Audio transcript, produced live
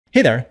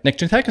Hey there, Nick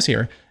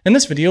here. In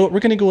this video, we're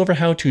going to go over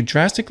how to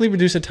drastically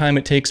reduce the time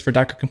it takes for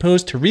Docker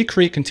Compose to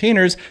recreate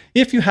containers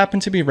if you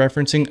happen to be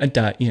referencing a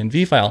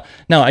 .env file.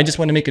 Now, I just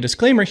want to make a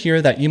disclaimer here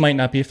that you might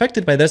not be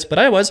affected by this, but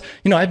I was.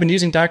 I've been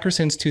using Docker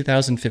since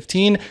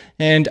 2015,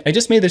 and I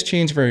just made this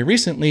change very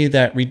recently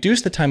that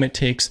reduced the time it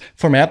takes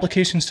for my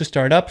applications to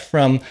start up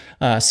from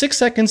 6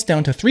 seconds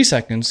down to 3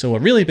 seconds, so a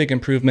really big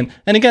improvement.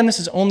 And again, this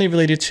is only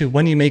related to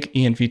when you make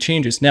env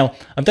changes. Now,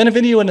 I've done a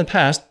video in the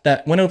past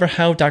that went over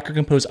how Docker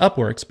Compose up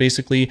works.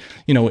 Basically,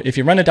 if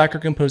you run a Docker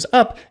Compose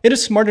up, it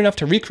is smart enough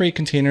to recreate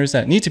containers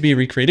that need to be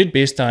recreated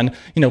based on,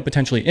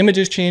 potentially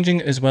images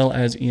changing as well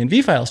as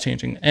env files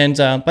changing. And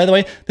by the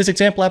way, this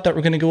example app that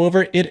we're going to go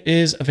over, it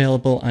is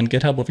available on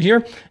GitHub over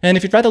here. And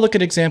if you'd rather look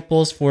at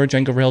examples for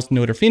Django, Rails,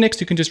 Node, or Phoenix,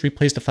 you can just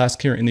replace the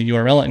Flask here in the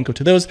URL and go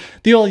to those.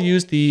 They all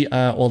use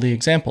all the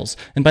examples.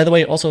 And by the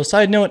way, also a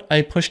side note,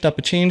 I pushed up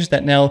a change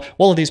that now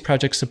all of these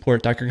projects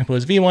support Docker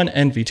Compose v1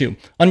 and v2.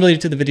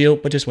 Unrelated to the video,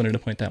 but just wanted to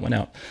point that one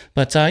out.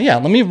 But yeah,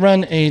 let me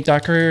run a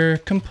Docker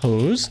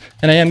Compose,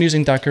 and I am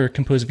using Docker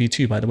Compose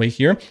v2 by the way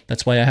here.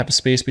 That's why I have a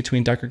space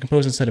between Docker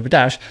Compose instead of a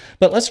dash.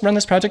 But let's run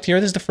this project here.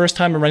 This is the first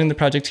time I'm running the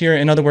project here.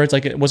 In other words,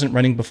 like it wasn't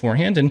running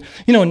beforehand. And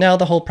now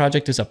the whole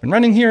project is up and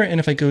running here. And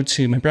if I go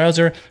to my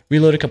browser,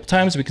 reload a couple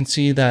times, we can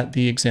see that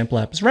the example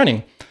app is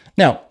running.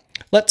 Now,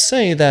 let's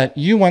say that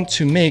you want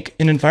to make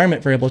an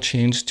environment variable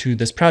change to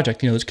this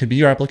project. This could be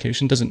your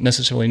application, doesn't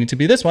necessarily need to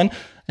be this one.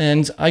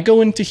 And I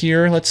go into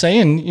here, let's say,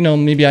 and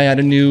maybe I add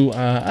a new,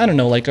 I don't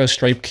know, like a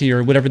stripe key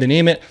or whatever they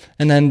name it.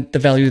 And then the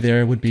value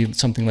there would be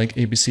something like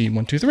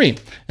ABC123.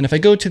 And if I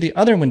go to the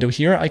other window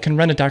here, I can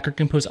run a Docker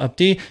Compose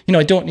update.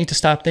 I don't need to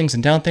stop things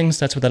and down things.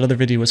 That's what that other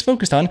video was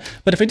focused on.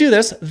 But if I do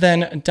this,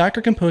 then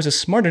Docker Compose is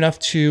smart enough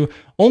to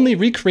only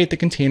recreate the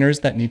containers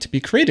that need to be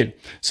created.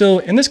 So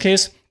in this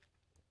case,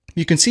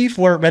 you can see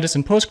for Redis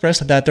and Postgres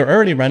that they're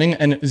already running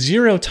and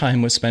 0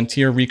 time was spent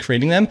here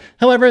recreating them.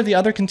 However, the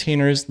other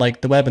containers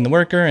like the web and the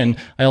worker, and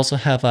I also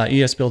have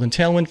ESBuild and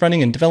Tailwind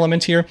running in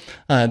development here,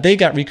 they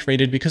got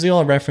recreated because they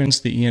all reference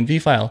the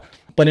env file.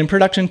 But in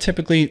production,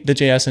 typically the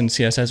JS and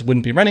CSS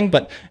wouldn't be running.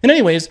 But in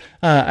any ways,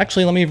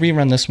 actually, let me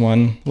rerun this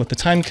one with the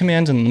time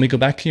command, and let me go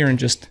back here and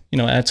just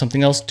add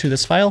something else to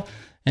this file.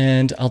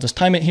 And I'll just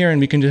time it here, and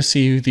we can just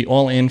see the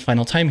all-in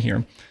final time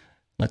here.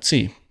 Let's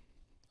see.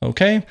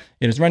 Okay,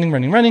 it is running.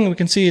 We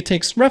can see it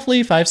takes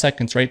roughly 5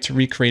 seconds, right, to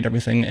recreate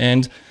everything.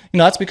 And,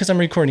 that's because I'm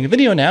recording a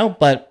video now,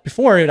 but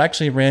before it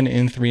actually ran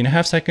in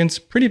 3.5 seconds.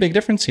 Pretty big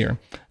difference here.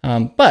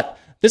 But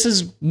this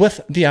is with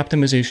the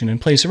optimization in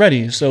place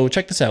already. So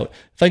check this out.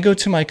 If I go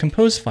to my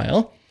compose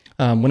file,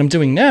 what I'm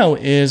doing now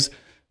is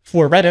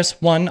for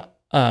Redis,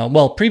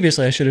 well,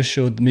 previously I should have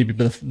showed maybe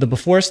the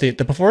before state.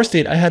 The before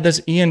state, I had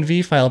this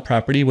env file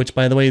property, which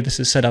by the way,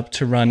 this is set up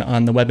to run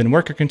on the web and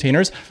worker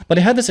containers, but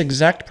I had this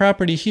exact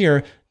property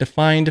here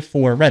defined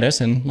for Redis.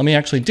 And let me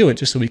actually do it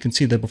just so we can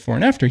see the before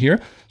and after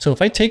here. So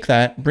if I take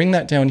that, bring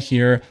that down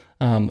here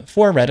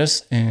for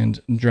Redis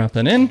and drop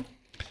that in,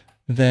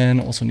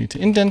 then also need to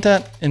indent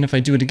that. And if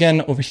I do it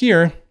again over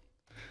here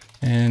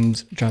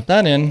and drop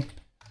that in,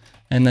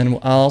 and then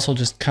I'll also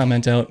just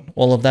comment out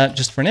all of that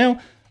just for now,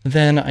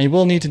 then I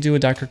will need to do a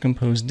Docker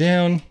Compose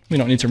down. We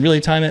don't need to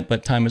really time it,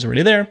 but time is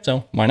already there,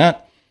 so why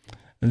not?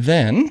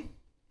 Then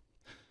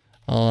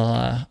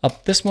I'll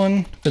up this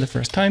one for the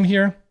first time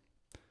here.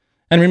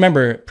 And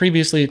remember,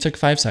 previously it took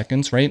 5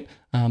 seconds, right?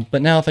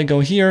 But now if I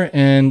go here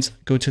and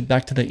go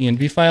back to the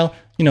env file,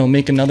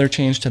 make another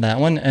change to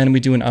that one, and we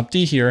do an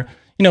upd here,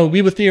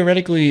 we would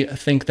theoretically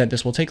think that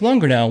this will take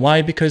longer now.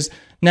 Why? Because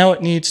now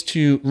it needs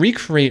to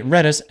recreate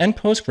Redis and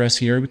Postgres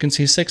here. We can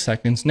see 6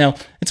 seconds. Now,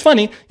 it's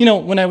funny,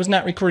 when I was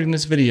not recording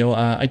this video,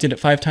 I did it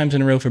 5 times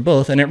in a row for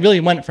both, and it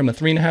really went from a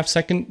 3.5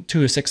 second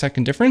to a 6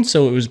 second difference.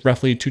 So it was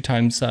roughly 2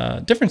 times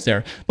difference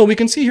there. But we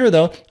can see here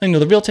though,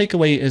 the real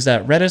takeaway is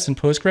that Redis and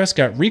Postgres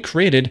got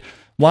recreated.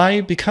 Why?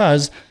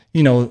 Because,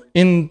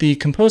 in the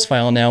compose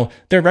file now,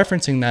 they're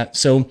referencing that.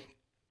 So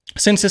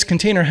since this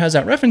container has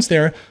that reference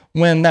there,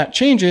 when that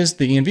changes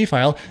the env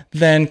file,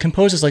 then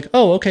Compose is like,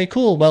 oh, okay,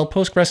 cool. Well,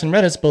 Postgres and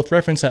Redis both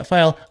reference that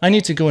file. I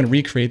need to go and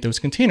recreate those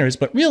containers.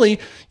 But really,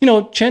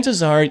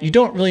 chances are you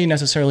don't really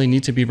necessarily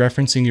need to be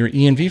referencing your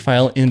env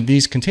file in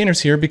these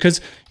containers here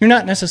because you're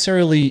not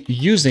necessarily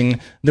using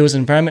those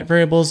environment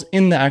variables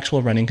in the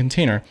actual running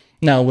container.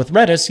 Now with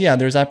Redis, yeah,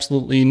 there's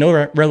absolutely no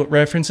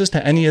references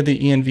to any of the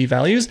env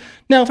values.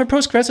 Now for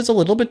Postgres, it's a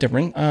little bit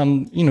different.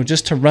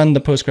 Just to run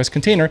the Postgres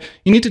container,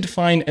 you need to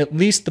define at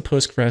least the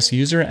Postgres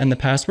user and the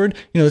password.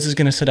 This is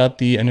going to set up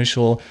the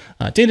initial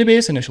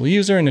database, initial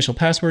user, initial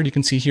password. You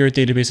can see here,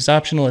 database is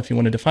optional if you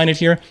want to define it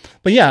here.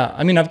 But yeah,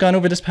 I've gone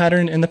over this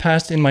pattern in the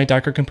past in my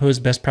Docker Compose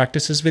best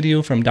practices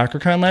video from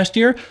DockerCon last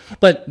year.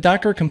 But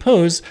Docker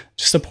Compose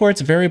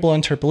supports variable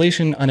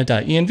interpolation on a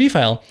 .env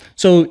file.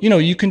 So,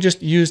 you can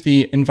just use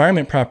the environment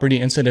property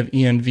instead of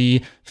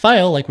env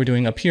file like we're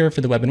doing up here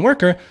for the web and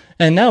worker.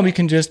 And now we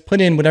can just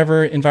put in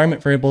whatever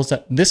environment variables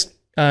that this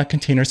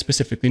container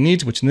specifically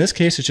needs, which in this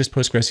case is just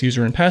Postgres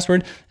user and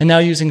password. And now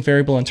using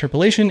variable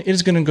interpolation, it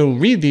is going to go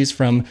read these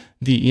from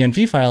the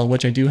env file,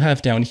 which I do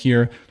have down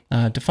here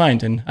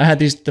defined. And I had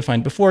these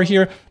defined before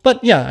here,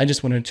 but yeah, I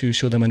just wanted to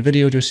show them on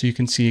video just so you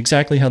can see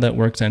exactly how that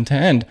works end to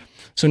end.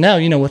 So now,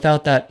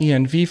 without that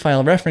env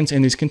file reference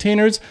in these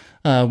containers,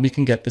 we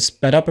can get this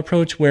sped up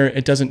approach where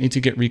it doesn't need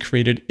to get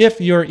recreated if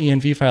your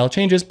env file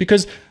changes,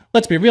 because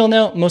let's be real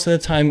now, most of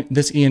the time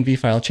this env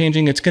file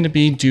changing, it's going to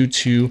be due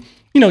to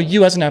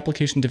you as an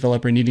application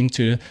developer needing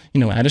to,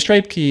 add a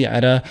Stripe key,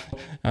 add a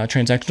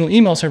transactional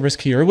email service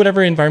key, or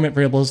whatever environment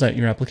variables that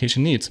your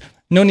application needs.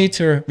 No need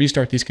to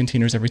restart these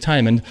containers every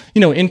time. And,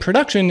 in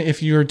production,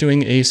 if you're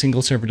doing a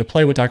single server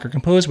deploy with Docker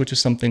Compose, which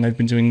is something I've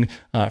been doing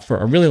for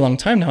a really long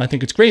time now, I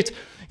think it's great.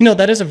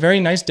 That is a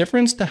very nice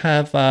difference to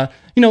have,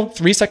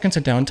 3 seconds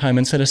of downtime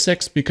instead of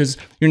 6, because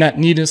you're not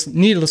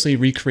needlessly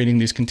recreating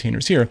these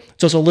containers here.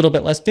 It's also a little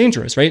bit less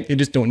dangerous, right? They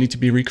just don't need to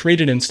be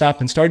recreated and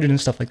stopped and started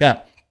and stuff like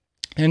that.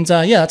 And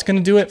yeah, that's going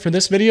to do it for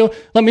this video.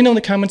 Let me know in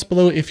the comments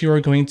below if you are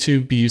going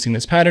to be using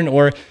this pattern,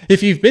 or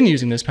if you've been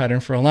using this pattern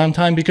for a long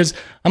time, because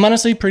I'm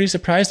honestly pretty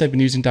surprised. I've been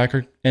using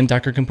Docker and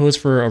Docker Compose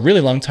for a really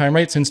long time,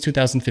 right? Since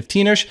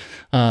 2015-ish,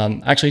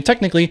 actually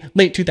technically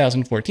late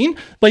 2014.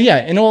 But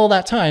yeah, in all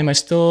that time, I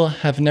still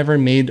have never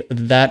made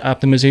that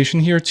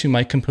optimization here to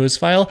my Compose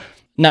file.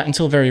 Not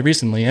until very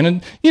recently.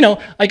 And,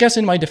 I guess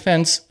in my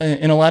defense,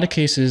 in a lot of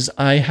cases,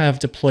 I have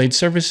deployed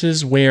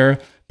services where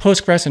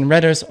Postgres and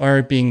Redis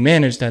are being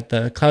managed at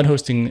the cloud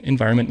hosting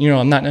environment.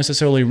 I'm not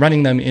necessarily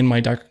running them in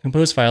my Docker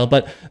Compose file,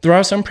 but there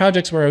are some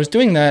projects where I was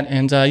doing that.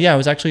 And yeah, I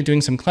was actually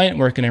doing some client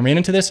work and I ran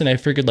into this and I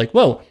figured like,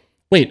 whoa,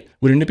 wait,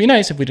 wouldn't it be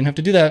nice if we didn't have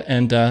to do that?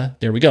 And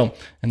there we go.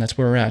 And that's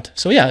where we're at.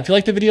 So yeah, if you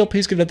liked the video,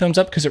 please give it a thumbs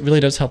up because it really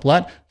does help a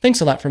lot.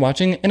 Thanks a lot for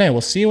watching and I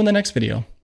will see you in the next video.